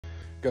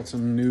got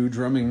some new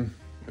drumming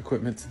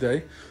equipment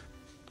today.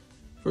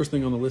 First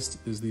thing on the list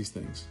is these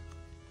things.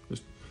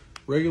 Just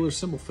regular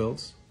cymbal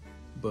felts,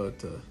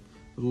 but with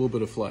a little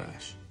bit of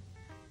flash.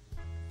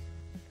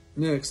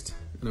 Next,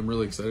 and I'm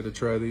really excited to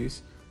try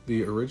these,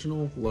 the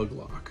original Lug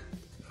Lock.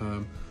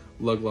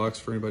 Lug Locks,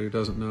 for anybody who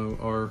doesn't know,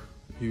 are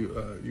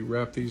you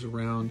wrap these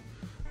around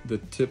the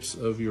tips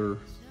of your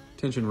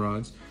tension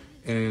rods,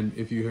 and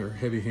if you are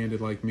heavy-handed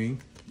like me,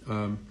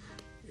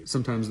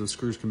 sometimes the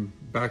screws can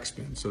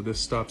backspin, so this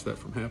stops that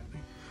from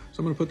happening. So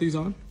I'm going to put these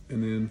on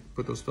and then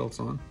put those felts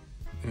on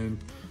and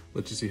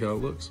let you see how it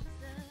looks.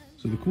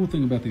 So the cool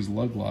thing about these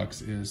Lug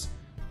Locks is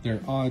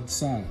they're odd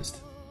sized.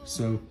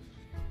 So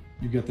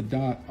you've got the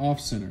dot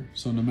off center,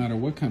 so no matter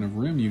what kind of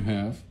rim you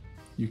have,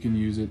 you can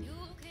use it,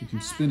 you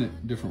can spin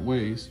it different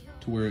ways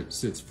to where it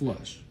sits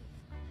flush.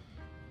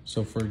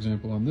 So for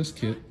example, on this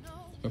kit,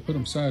 if I put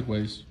them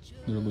sideways,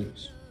 they're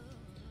loose.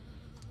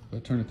 If I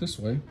turn it this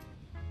way,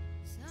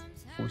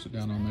 force it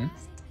down on there,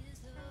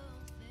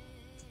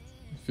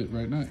 fit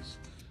right nice,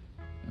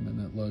 and then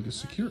that lug is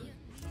secure.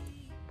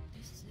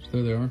 So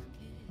there they are.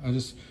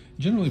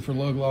 Generally for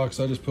lug locks,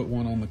 I just put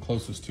one on the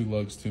closest two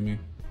lugs to me.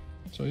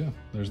 So yeah,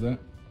 there's that.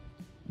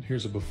 And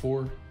here's a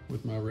before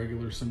with my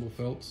regular cymbal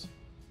felts.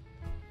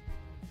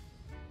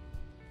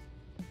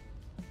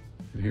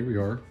 And here we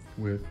are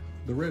with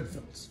the red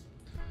felts.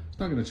 It's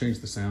not going to change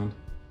the sound.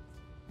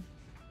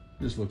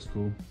 It just looks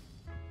cool.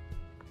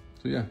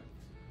 So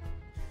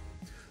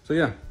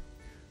yeah,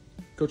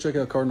 go check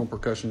out Cardinal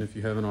Percussion if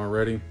you haven't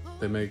already.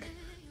 They make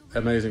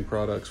amazing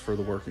products for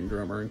the working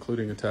drummer,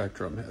 including Attack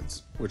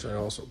Drumheads, which I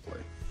also play.